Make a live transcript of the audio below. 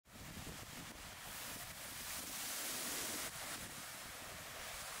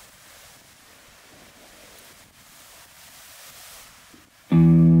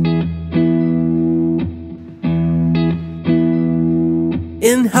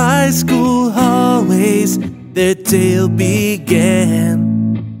In high school hallways, their tale began.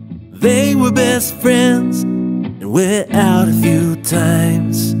 They were best friends and went out a few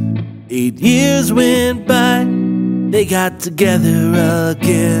times. 8 years went by, they got together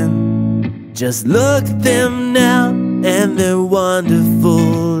again. Just look at them now and their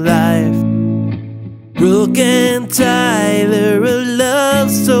wonderful life. Brooke and Tyler, a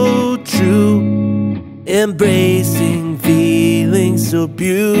love so true, embracing feelings so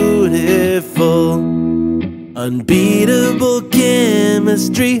beautiful. Unbeatable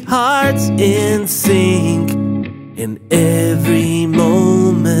chemistry, hearts in sync in every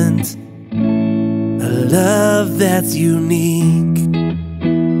moment. A love that's unique.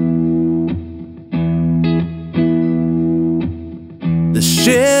 The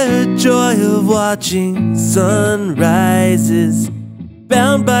shared joy of watching sunrises,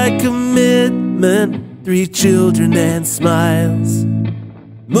 bound by commitment, 3 children and smiles.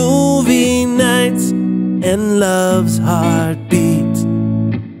 Movie nights and love's heartbeat,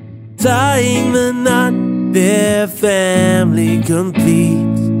 tying the knot, their family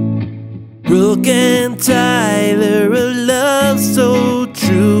complete. Brooke and Tyler, a love so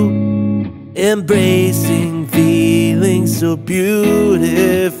true, embracing feelings so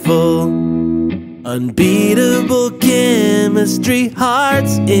beautiful. Unbeatable chemistry,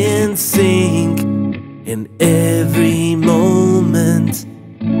 hearts in sync in every moment.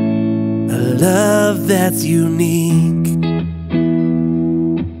 A love that's unique.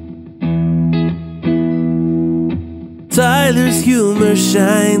 Tyler's humor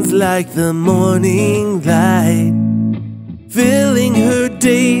shines like the morning light, filling her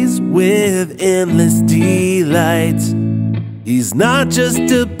days with endless delight. He's not just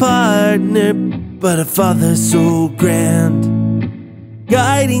a partner, but a father so grand,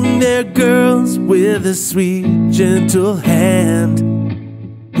 guiding their girls with a sweet, gentle hand.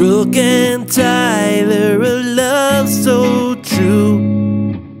 Brooke and Tyler, a love so true,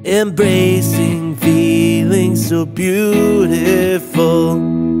 embracing feelings so beautiful.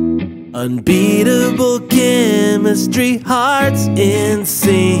 Unbeatable chemistry, hearts in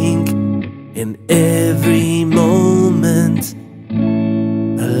sync in every moment.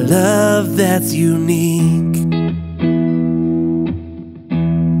 A love that's unique.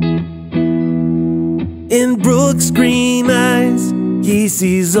 In Brooke's green eyes, he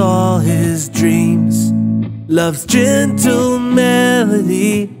sees all his dreams. Love's gentle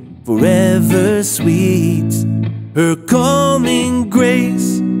melody, forever sweet. Her calming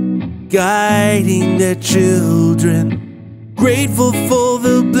grace, guiding their children, grateful for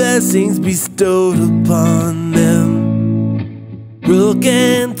the blessings bestowed upon them. Brooke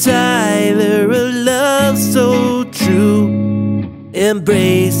and Tyler, a love so true,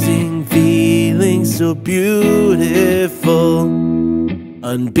 embracing feelings so beautiful.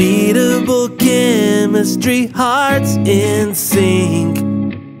 Unbeatable chemistry, hearts in sync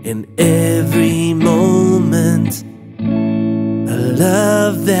in every moment. A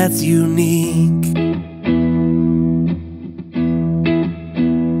love that's unique.